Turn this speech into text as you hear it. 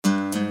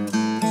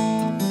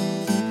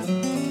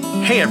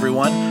Hey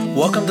everyone,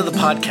 welcome to the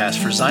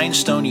podcast for Zion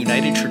Stone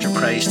United Church of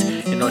Christ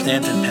in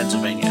Northampton,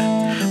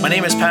 Pennsylvania. My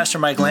name is Pastor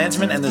Mike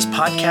Landsman, and this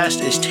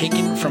podcast is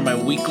taken from my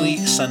weekly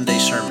Sunday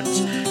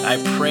sermons.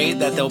 I pray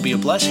that they'll be a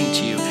blessing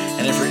to you,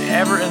 and if you're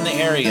ever in the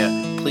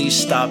area, please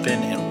stop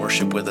in and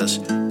worship with us.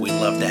 We'd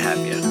love to have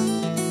you.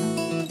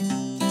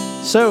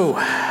 So,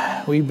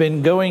 we've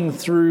been going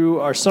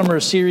through our summer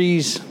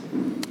series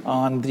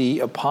on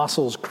the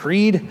Apostles'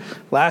 Creed.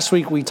 Last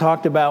week we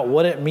talked about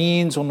what it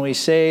means when we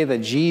say that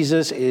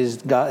Jesus is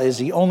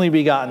the only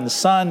begotten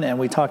Son, and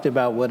we talked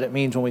about what it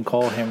means when we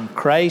call him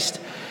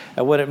Christ,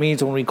 and what it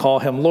means when we call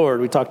him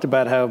Lord. We talked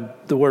about how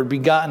the word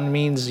begotten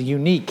means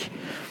unique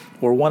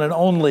or one and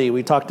only.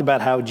 We talked about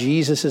how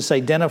Jesus is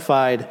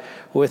identified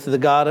with the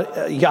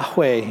God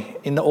Yahweh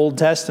in the Old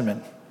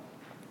Testament.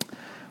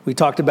 We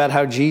talked about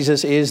how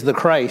Jesus is the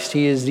Christ.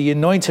 He is the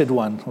anointed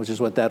one, which is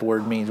what that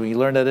word means. We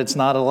learned that it's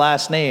not a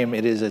last name,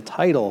 it is a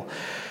title.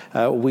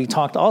 We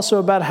talked also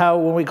about how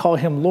when we call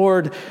him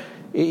Lord,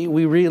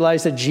 we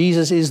realize that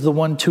Jesus is the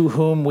one to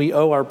whom we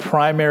owe our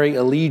primary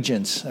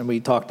allegiance. And we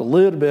talked a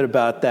little bit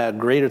about that.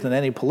 Greater than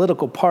any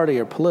political party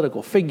or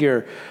political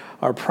figure,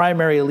 our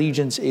primary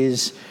allegiance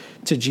is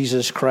to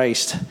Jesus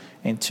Christ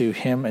and to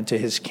him and to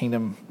his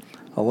kingdom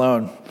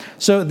alone.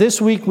 So this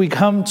week we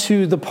come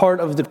to the part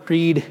of the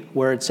creed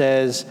where it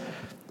says,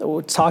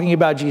 it's talking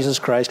about Jesus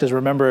Christ, because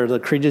remember, the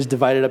creed is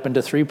divided up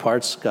into three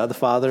parts: God the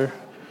Father,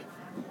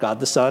 God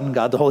the Son,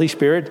 God the Holy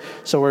Spirit.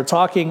 So we're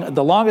talking,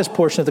 the longest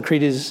portion of the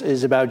creed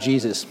is about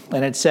Jesus.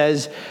 And it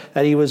says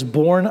that he was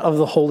born of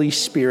the Holy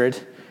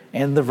Spirit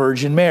and the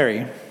Virgin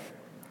Mary.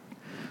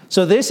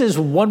 So this is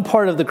one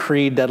part of the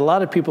creed that a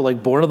lot of people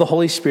like, born of the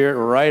Holy Spirit,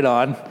 right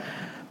on.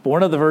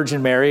 Born of the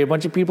Virgin Mary. A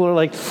bunch of people are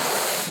like,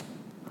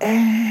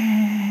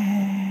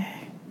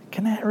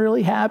 can that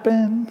really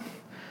happen?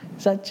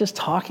 Is that just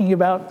talking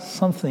about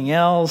something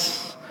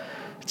else?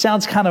 It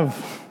sounds kind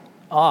of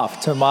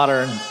off to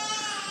modern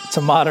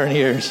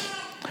ears.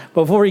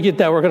 Before we get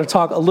that, we're going to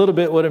talk a little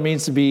bit what it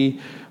means to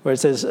be, where it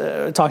says,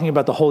 talking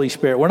about the Holy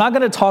Spirit. We're not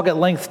going to talk at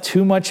length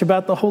too much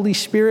about the Holy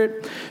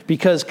Spirit,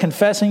 because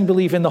confessing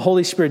belief in the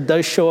Holy Spirit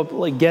does show up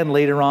again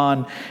later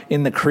on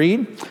in the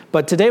creed.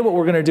 But today what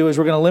we're going to do is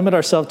we're going to limit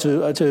ourselves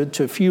to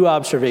a few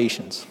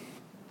observations.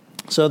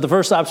 So the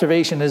first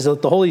observation is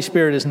that the Holy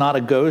Spirit is not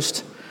a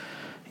ghost.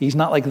 He's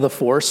not like the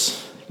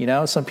Force. You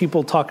know, some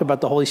people talk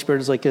about the Holy Spirit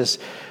as like this,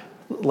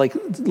 like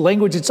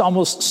language, it's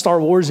almost Star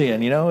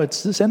Warsian, you know,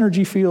 it's this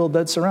energy field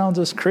that surrounds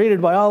us,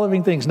 created by all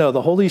living things. No,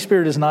 the Holy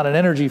Spirit is not an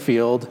energy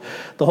field.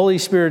 The Holy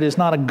Spirit is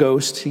not a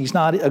ghost. He's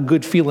not a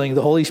good feeling.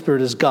 The Holy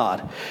Spirit is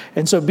God.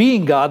 And so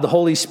being God, the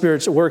Holy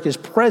Spirit's work is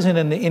present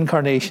in the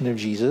incarnation of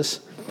Jesus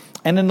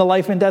and in the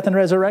life and death and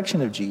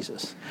resurrection of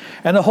Jesus.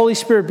 And the Holy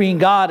Spirit being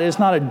God is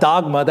not a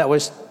dogma that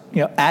was,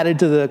 added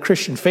to the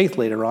Christian faith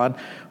later on.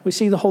 We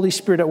see the Holy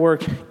Spirit at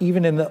work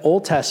even in the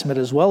Old Testament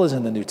as well as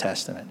in the New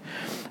Testament.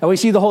 And we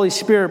see the Holy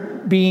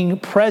Spirit being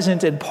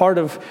present and part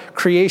of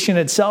creation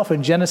itself.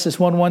 In Genesis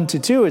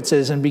 1:1-2, it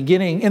says, in the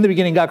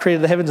beginning God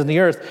created the heavens and the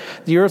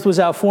earth. The earth was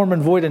without form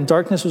and void, and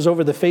darkness was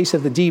over the face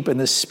of the deep,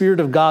 and the Spirit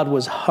of God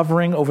was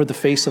hovering over the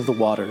face of the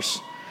waters.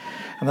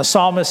 And the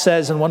psalmist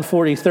says in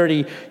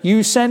 140:30,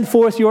 you send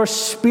forth your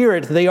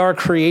Spirit, they are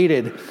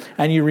created,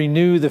 and you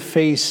renew the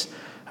face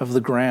of the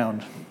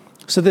ground.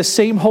 So this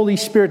same Holy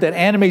Spirit that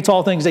animates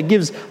all things, that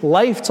gives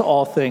life to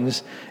all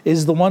things,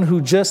 is the one who,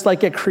 just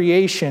like at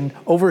creation,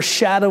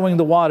 overshadowing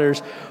the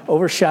waters,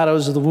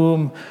 overshadows the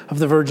womb of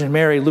the Virgin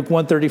Mary. Luke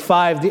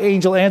 1:35, the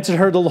angel answered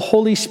her, the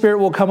Holy Spirit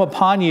will come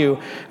upon you,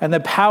 and the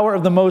power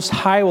of the Most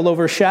High will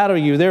overshadow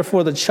you.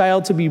 Therefore, the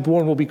child to be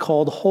born will be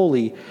called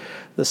Holy,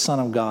 the Son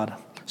of God.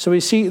 So we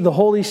see the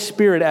Holy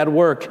Spirit at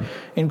work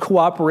in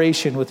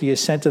cooperation with the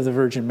assent of the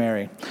Virgin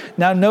Mary.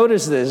 Now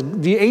notice this.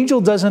 The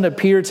angel doesn't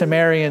appear to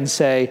Mary and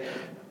say,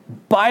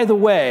 by the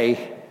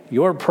way,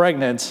 you're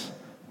pregnant.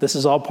 This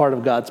is all part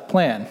of God's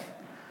plan.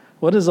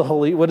 What does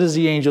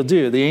the angel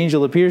do? The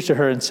angel appears to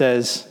her and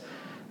says,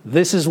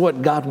 this is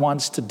what God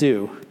wants to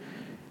do.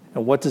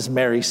 And what does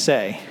Mary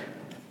say?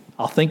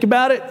 I'll think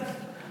about it.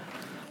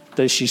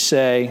 Does she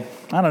say,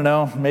 I don't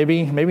know,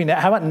 maybe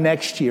how about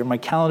next year? My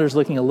calendar's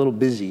looking a little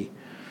busy.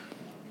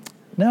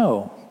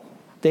 No.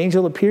 The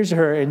angel appears to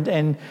her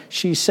and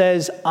she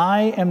says,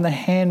 I am the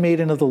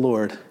handmaiden of the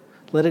Lord.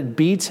 Let it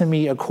be to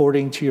me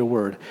according to your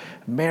word.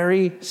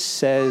 Mary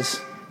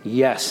says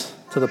yes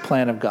to the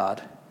plan of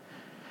God.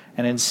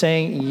 And in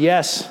saying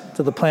yes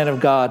to the plan of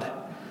God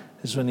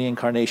is when the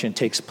incarnation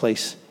takes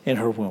place in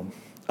her womb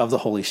of the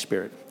Holy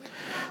Spirit.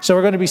 So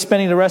we're going to be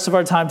spending the rest of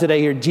our time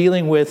today here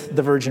dealing with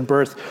the virgin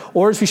birth,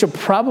 or as we should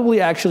probably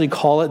actually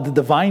call it, the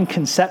divine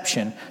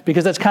conception,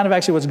 because that's kind of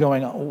actually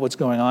what's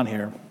going on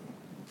here.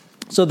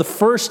 So the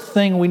first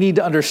thing we need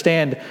to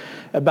understand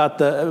about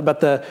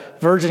the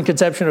virgin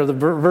conception or the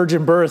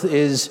virgin birth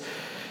is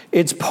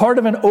it's part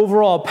of an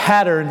overall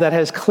pattern that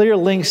has clear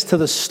links to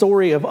the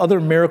story of other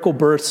miracle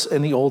births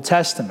in the Old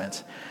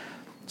Testament.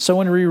 So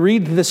when we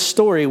read this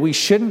story, we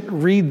shouldn't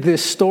read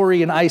this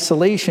story in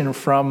isolation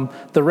from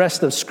the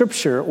rest of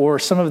Scripture or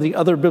some of the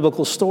other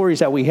biblical stories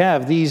that we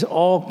have. These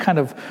all kind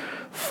of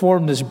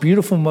form this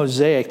beautiful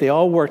mosaic. They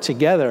all work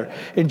together.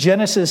 In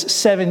Genesis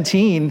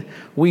 17,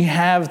 we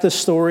have the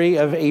story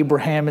of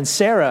Abraham and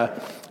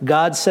Sarah.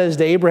 God says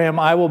to Abraham,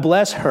 I will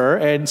bless her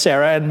and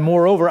Sarah, and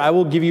moreover, I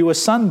will give you a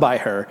son by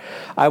her.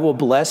 I will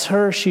bless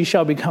her, she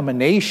shall become a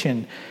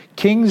nation.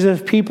 Kings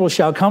of people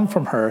shall come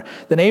from her.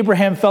 Then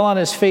Abraham fell on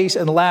his face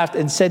and laughed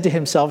and said to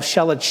himself,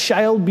 shall a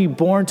child be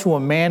born to a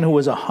man who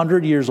is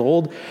 100 years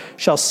old?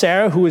 Shall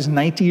Sarah, who is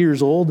 90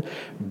 years old,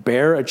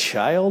 bear a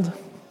child?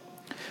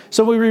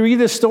 So when we read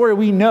this story,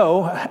 we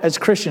know as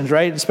Christians,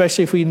 right?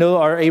 Especially if we know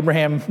our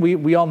Abraham,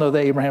 we all know the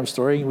Abraham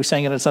story. We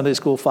sang it in Sunday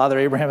school. Father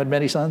Abraham had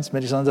many sons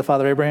of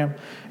Father Abraham,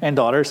 and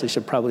daughters. They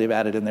should probably have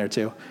added in there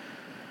too.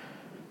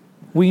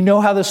 We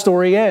know how the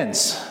story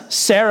ends.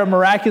 Sarah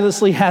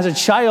miraculously has a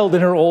child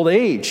in her old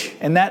age,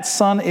 and that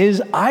son is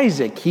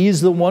Isaac. He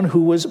is the one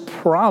who was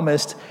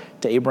promised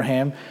to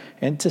Abraham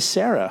and to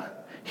Sarah.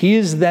 He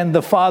is then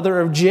the father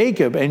of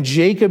Jacob, and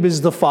Jacob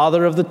is the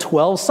father of the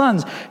 12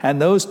 sons.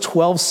 And those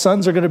 12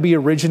 sons are going to be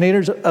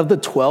originators of the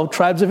 12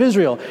 tribes of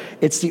Israel.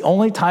 It's the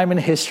only time in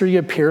history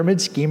a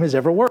pyramid scheme has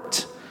ever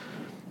worked.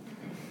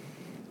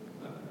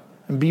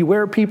 And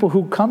beware people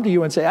who come to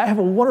you and say, I have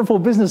a wonderful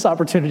business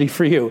opportunity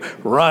for you.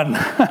 Run.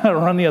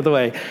 Run the other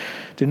way.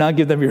 Do not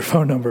give them your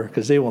phone number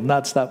because they will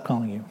not stop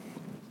calling you.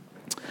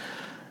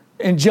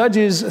 In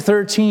Judges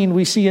 13,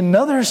 we see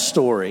another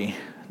story,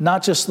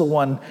 not just the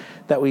one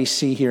that we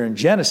see here in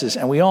Genesis.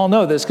 And we all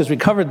know this because we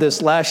covered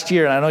this last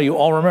year. And I know you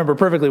all remember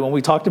perfectly when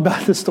we talked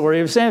about the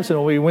story of Samson,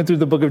 when we went through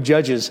the book of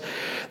Judges.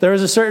 There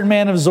was a certain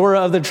man of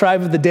Zorah of the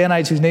tribe of the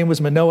Danites whose name was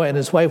Manoah, and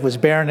his wife was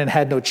barren and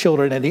had no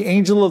children. And the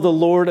angel of the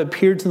Lord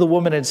appeared to the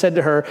woman and said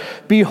to her,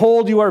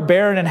 behold, you are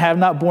barren and have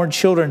not borne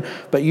children,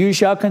 but you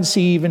shall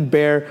conceive and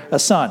bear a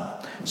son.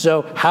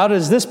 So how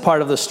does this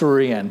part of the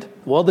story end?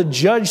 Well, the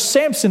judge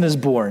Samson is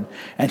born,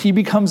 and he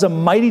becomes a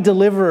mighty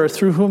deliverer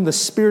through whom the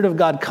Spirit of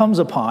God comes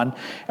upon.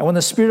 And when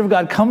the Spirit of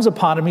God comes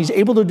upon him, he's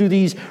able to do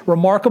these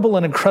remarkable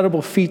and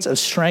incredible feats of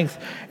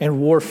strength and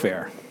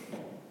warfare.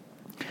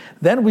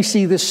 Then we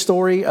see this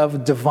story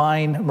of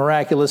divine,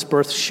 miraculous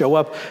birth show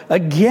up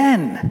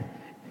again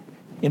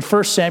in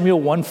 1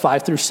 Samuel 1,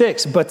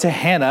 5-6. But to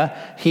Hannah,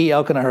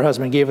 Elkanah, her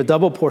husband, gave a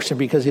double portion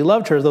because he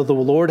loved her, though the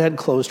Lord had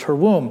closed her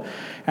womb.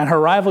 And her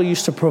rival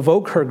used to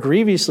provoke her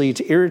grievously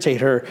to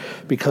irritate her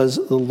because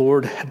the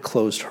Lord had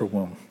closed her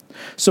womb.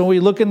 So when we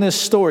look in this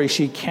story,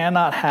 she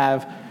cannot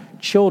have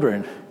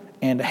children.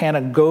 And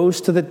Hannah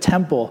goes to the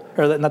temple,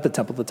 or not the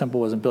temple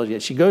wasn't built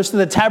yet. She goes to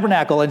the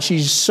tabernacle, and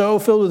she's so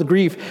filled with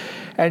grief,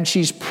 and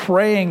she's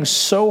praying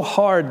so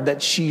hard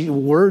that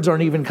words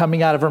aren't even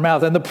coming out of her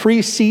mouth. And the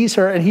priest sees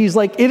her, and he's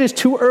like, it is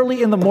too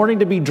early in the morning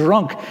to be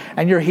drunk,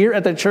 and you're here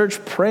at the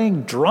church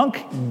praying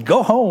drunk?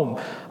 Go home.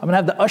 I'm going to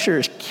have the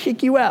ushers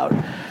kick you out.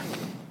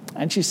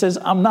 And she says,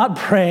 I'm not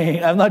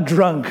praying. I'm not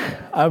drunk.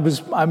 I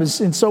was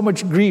in so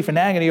much grief and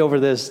agony over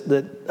this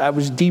that I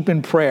was deep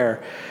in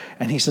prayer.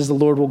 And he says, the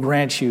Lord will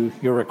grant you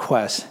your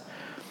request.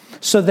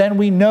 So then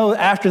we know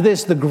after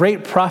this, the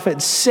great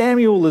prophet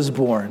Samuel is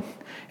born.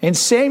 And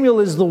Samuel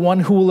is the one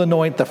who will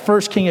anoint the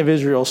first king of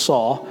Israel,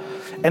 Saul.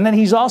 And then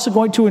he's also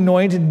going to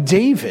anoint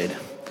David.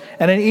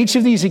 And in each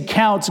of these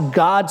accounts,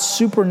 God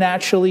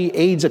supernaturally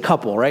aids a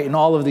couple, right? In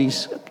all of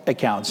these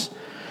accounts.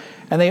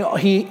 And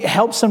he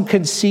helps them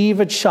conceive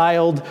a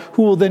child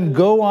who will then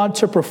go on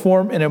to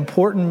perform an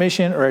important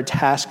mission or a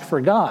task for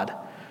God.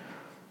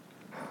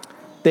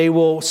 They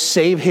will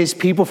save his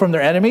people from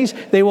their enemies.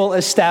 They will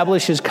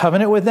establish his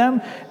covenant with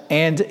them.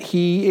 And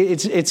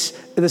it's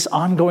this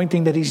ongoing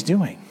thing that he's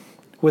doing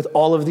with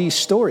all of these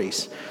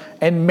stories.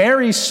 And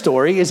Mary's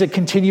story is a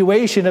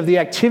continuation of the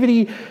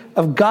activity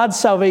of God's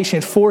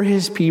salvation for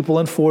his people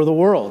and for the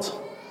world.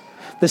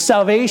 The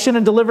salvation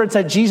and deliverance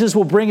that Jesus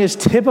will bring is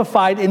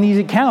typified in these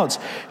accounts.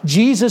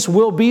 Jesus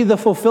will be the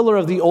fulfiller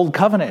of the old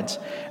covenant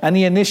and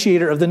the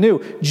initiator of the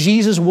new.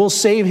 Jesus will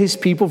save his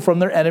people from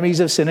their enemies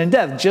of sin and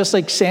death. Just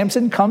like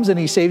Samson comes and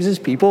he saves his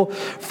people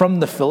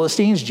from the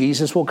Philistines,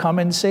 Jesus will come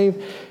and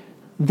save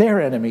their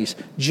enemies.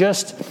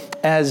 Just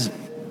as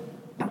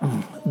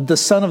the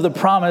son of the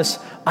promise,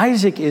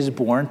 Isaac is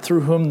born,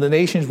 through whom the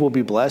nations will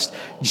be blessed.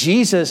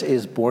 Jesus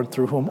is born,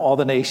 through whom all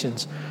the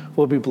nations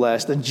will be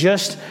blessed. And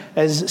just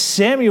as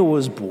Samuel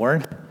was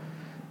born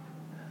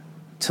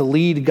to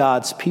lead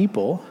God's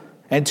people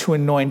and to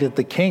anoint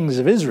the kings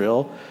of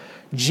Israel,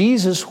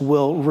 Jesus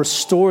will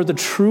restore the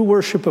true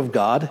worship of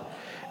God,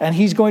 and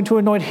he's going to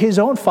anoint his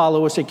own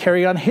followers to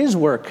carry on his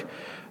work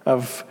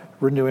of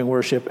renewing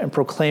worship and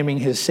proclaiming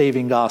his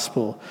saving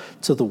gospel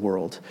to the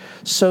world.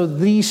 So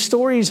these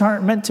stories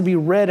aren't meant to be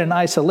read in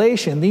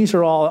isolation. These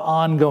are all an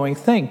ongoing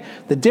thing.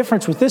 The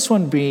difference with this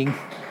one being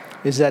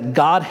is that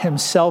God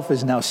himself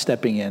is now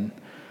stepping in.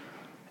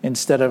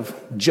 Instead of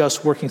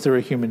just working through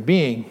a human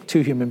being,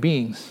 two human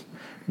beings,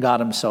 God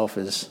himself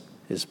is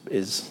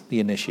the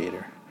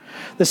initiator.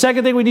 The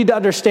second thing we need to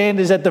understand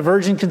is that the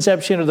virgin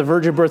conception or the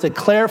virgin birth, it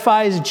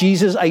clarifies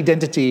Jesus'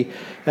 identity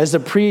as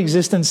the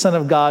pre-existent Son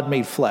of God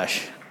made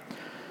flesh.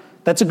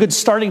 That's a good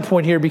starting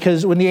point here,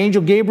 because when the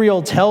angel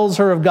Gabriel tells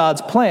her of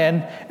God's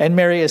plan and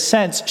Mary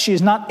assents, she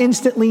is not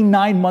instantly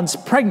 9 months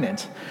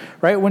pregnant,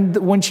 right?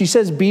 When she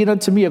says, "Be it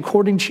unto me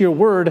according to your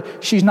word,"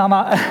 she's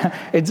not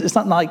it's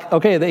not like,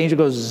 okay, the angel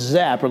goes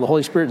zap, or the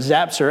Holy Spirit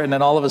zaps her, and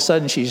then all of a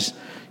sudden she's,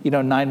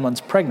 9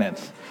 months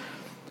pregnant.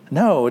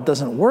 No, it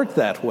doesn't work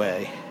that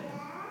way.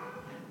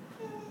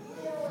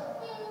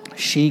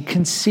 She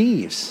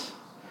conceives.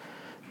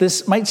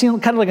 This might seem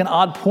kind of like an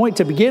odd point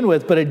to begin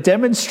with, but it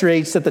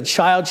demonstrates that the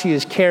child she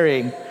is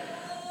carrying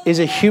is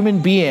a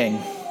human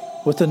being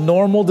with the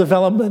normal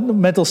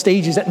developmental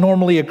stages that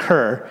normally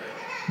occur.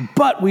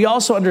 But we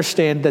also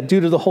understand that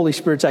due to the Holy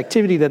Spirit's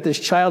activity, that this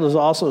child is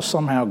also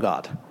somehow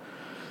God.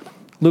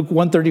 Luke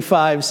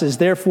 1:35 says,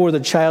 "Therefore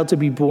the child to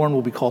be born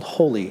will be called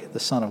Holy, the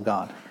Son of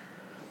God."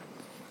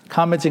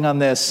 Commenting on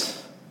this,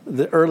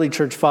 the early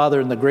church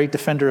father and the great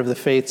defender of the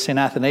faith, St.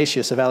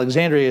 Athanasius of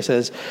Alexandria,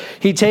 says,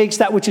 "He takes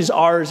that which is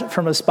ours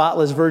from a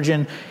spotless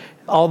virgin.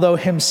 Although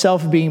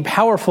himself being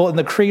powerful and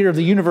the creator of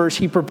the universe,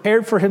 he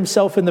prepared for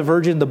himself in the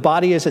virgin the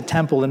body as a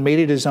temple and made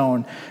it his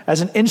own,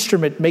 as an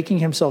instrument, making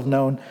himself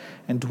known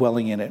and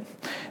dwelling in it."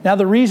 Now,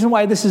 the reason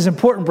why this is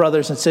important,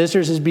 brothers and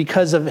sisters, is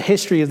because of the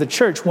history of the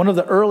church. One of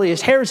the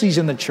earliest heresies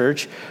in the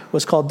church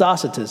was called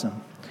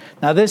Docetism.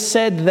 Now, this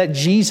said that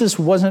Jesus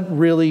wasn't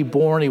really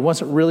born. He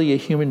wasn't really a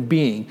human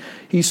being.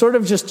 He sort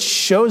of just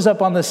shows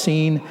up on the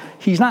scene.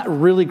 He's not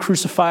really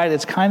crucified.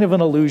 It's kind of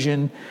an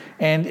illusion.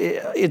 And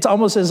it's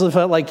almost as if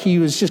like he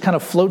was just kind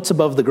of floats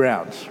above the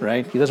ground,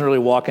 right? He doesn't really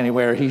walk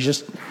anywhere.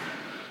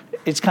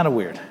 It's kind of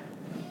weird.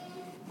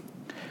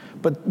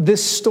 But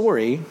this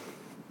story,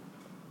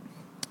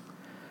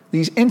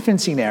 these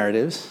infancy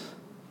narratives,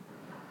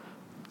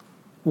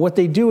 what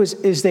they do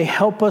is they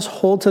help us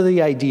hold to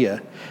the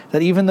idea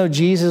that even though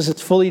Jesus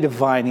is fully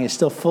divine, he is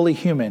still fully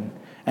human.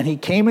 And he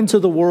came into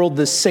the world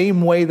the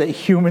same way that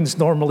humans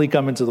normally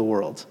come into the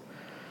world.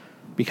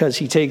 Because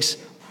he takes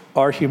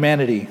our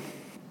humanity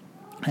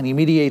and he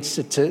mediates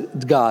it to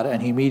God,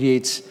 and he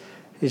mediates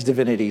his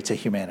divinity to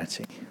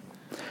humanity.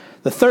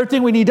 The third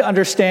thing we need to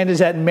understand is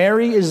that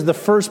Mary is the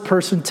first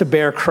person to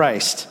bear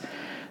Christ.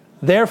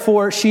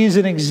 Therefore, she is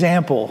an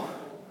example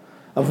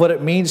of what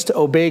it means to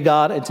obey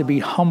God and to be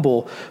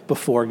humble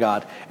before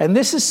God. And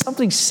this is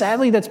something,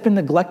 sadly, that's been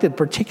neglected,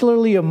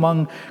 particularly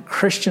among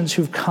Christians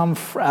who've come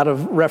out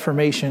of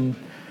Reformation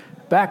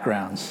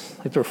backgrounds,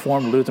 like the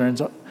Reformed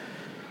Lutherans,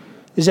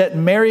 is that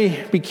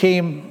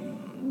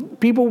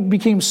people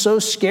became so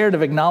scared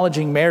of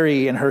acknowledging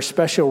Mary and her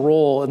special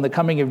role in the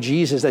coming of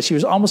Jesus that she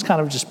was almost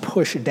kind of just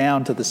pushed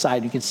down to the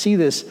side. You can see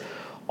this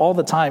all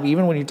the time,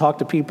 even when you talk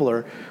to people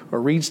or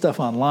read stuff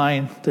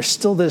online. There's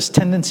still this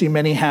tendency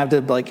many have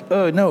to like,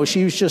 oh, no,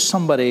 she was just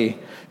somebody.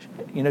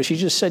 She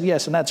just said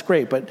yes, and that's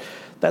great, but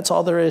that's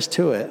all there is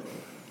to it.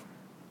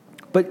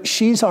 But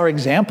she's our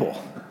example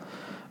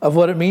of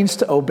what it means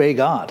to obey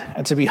God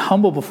and to be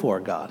humble before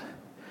God.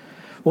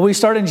 When we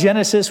start in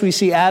Genesis, we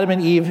see Adam and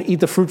Eve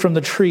eat the fruit from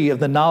the tree of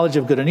the knowledge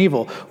of good and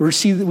evil. We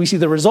see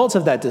the results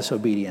of that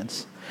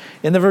disobedience.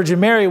 In the Virgin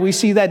Mary, we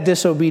see that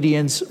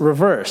disobedience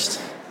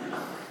reversed.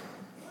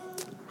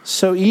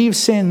 So Eve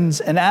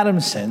sins and Adam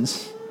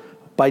sins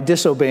by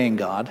disobeying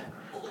God.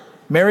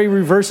 Mary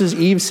reverses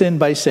Eve's sin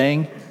by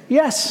saying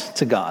yes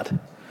to God.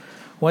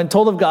 When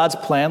told of God's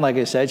plan, like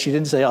I said, she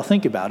didn't say, I'll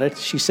think about it.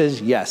 She says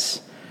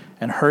yes.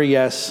 And her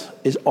yes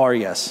is our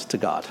yes to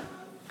God.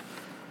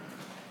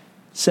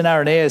 St.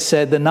 Irenaeus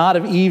said, the knot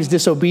of Eve's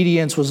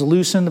disobedience was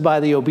loosened by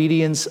the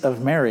obedience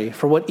of Mary.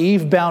 For what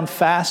Eve bound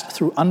fast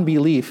through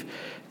unbelief,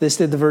 this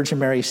did the Virgin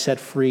Mary set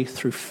free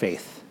through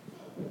faith.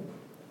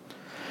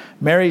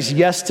 Mary's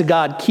yes to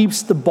God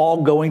keeps the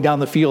ball going down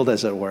the field,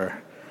 as it were,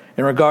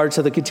 in regards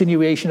to the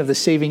continuation of the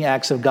saving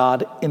acts of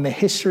God in the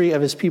history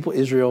of his people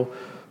Israel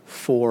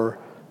for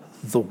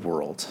the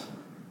world.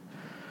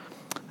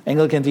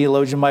 Anglican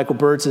theologian Michael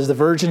Bird says, the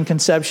virgin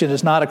conception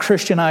is not a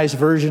Christianized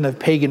version of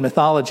pagan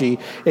mythology.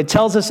 It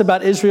tells us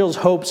about Israel's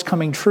hopes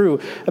coming true,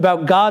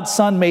 about God's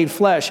Son made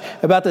flesh,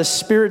 about the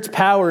Spirit's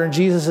power in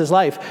Jesus'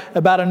 life,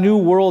 about a new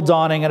world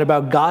dawning, and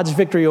about God's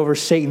victory over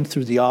Satan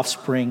through the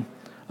offspring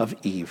of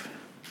Eve.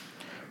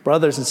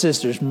 Brothers and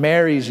sisters,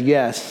 Mary's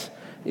yes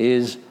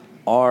is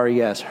our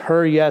yes.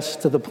 Her yes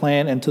to the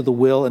plan and to the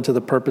will and to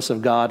the purpose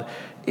of God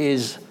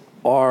is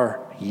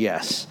our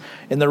yes.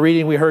 In the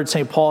reading we heard,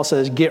 St. Paul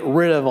says, get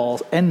rid of all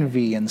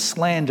envy and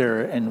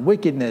slander and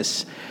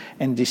wickedness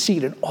and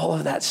deceit and all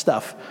of that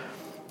stuff.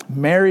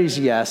 Mary's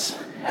yes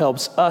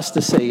helps us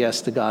to say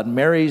yes to God.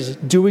 Mary's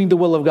doing the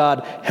will of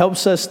God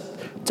helps us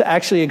to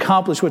actually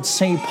accomplish what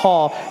St.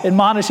 Paul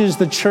admonishes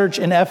the church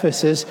in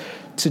Ephesus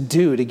to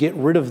do, to get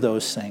rid of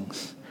those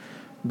things.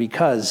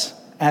 Because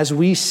as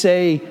we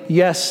say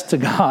yes to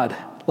God,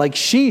 like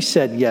she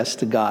said yes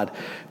to God,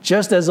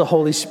 just as the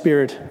Holy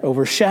Spirit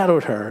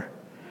overshadowed her,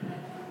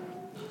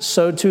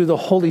 so too the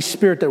Holy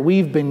Spirit that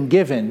we've been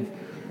given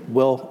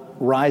will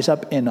rise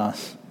up in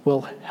us,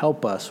 will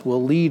help us,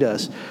 will lead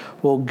us,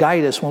 will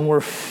guide us when we're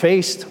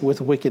faced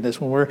with wickedness,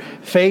 when we're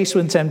faced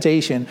with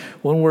temptation,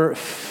 when we're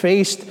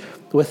faced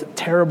with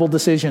terrible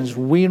decisions,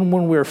 when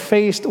we're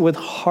faced with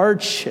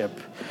hardship,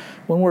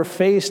 when we're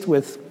faced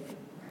with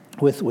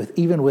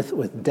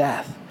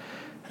death,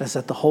 is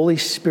that the Holy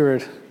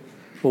Spirit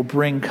will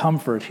bring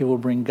comfort. He will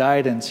bring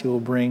guidance. He will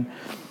bring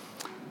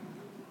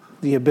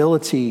the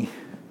ability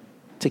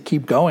to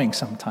keep going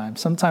sometimes.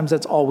 Sometimes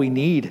that's all we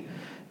need,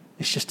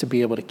 is just to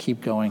be able to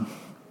keep going.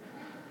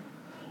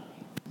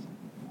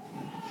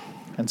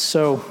 And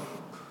so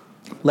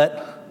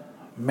let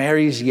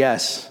Mary's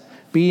yes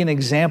be an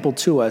example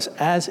to us,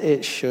 as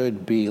it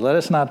should be. Let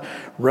us not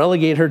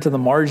relegate her to the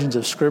margins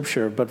of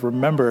Scripture, but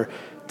remember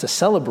to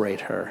celebrate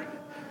her,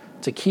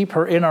 to keep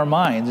her in our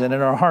minds and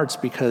in our hearts,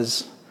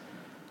 because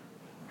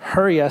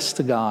her yes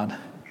to God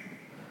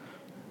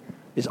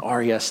is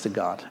our yes to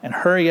God. And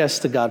her yes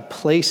to God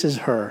places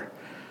her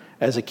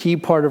as a key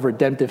part of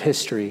redemptive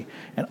history.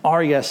 And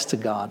our yes to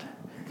God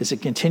is a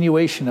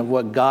continuation of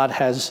what God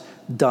has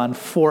done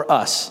for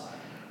us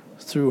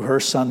through her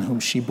Son whom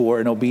she bore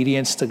in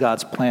obedience to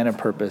God's plan and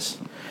purpose.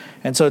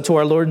 And so to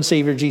our Lord and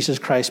Savior Jesus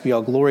Christ be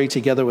all glory,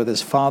 together with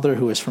his Father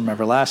who is from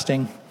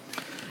everlasting,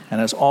 and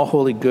as all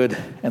holy, good,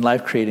 and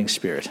life-creating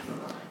Spirit.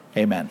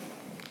 Amen.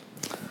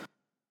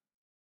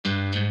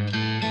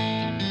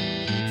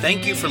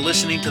 Thank you for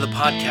listening to the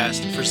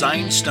podcast for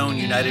Zion Stone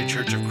United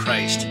Church of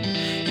Christ.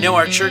 You know,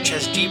 our church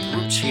has deep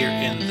roots here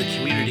in the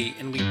community,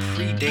 and we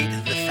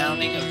predate the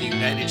founding of the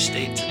United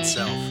States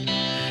itself.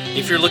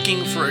 If you're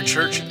looking for a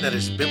church that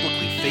is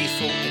biblically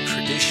faithful and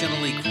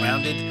traditionally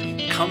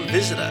grounded, come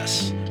visit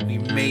us. We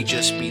may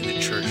just be the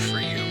church for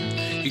you.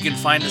 You can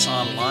find us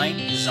online,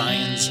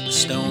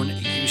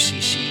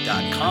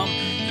 zionstoneucc.com.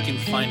 You can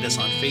find us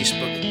on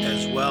Facebook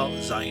as well,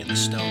 Zion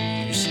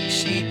Stone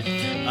UCC.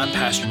 I'm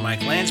Pastor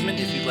Mike Landsman.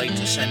 If you'd like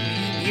to send me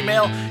an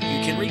email,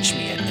 you can reach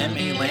me at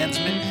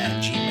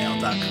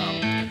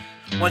malandsman@gmail.com.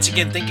 Once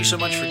again, thank you so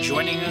much for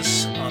joining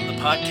us on the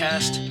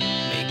podcast.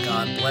 May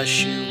God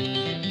bless you,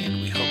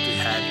 and we hope to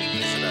have you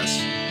visit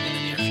us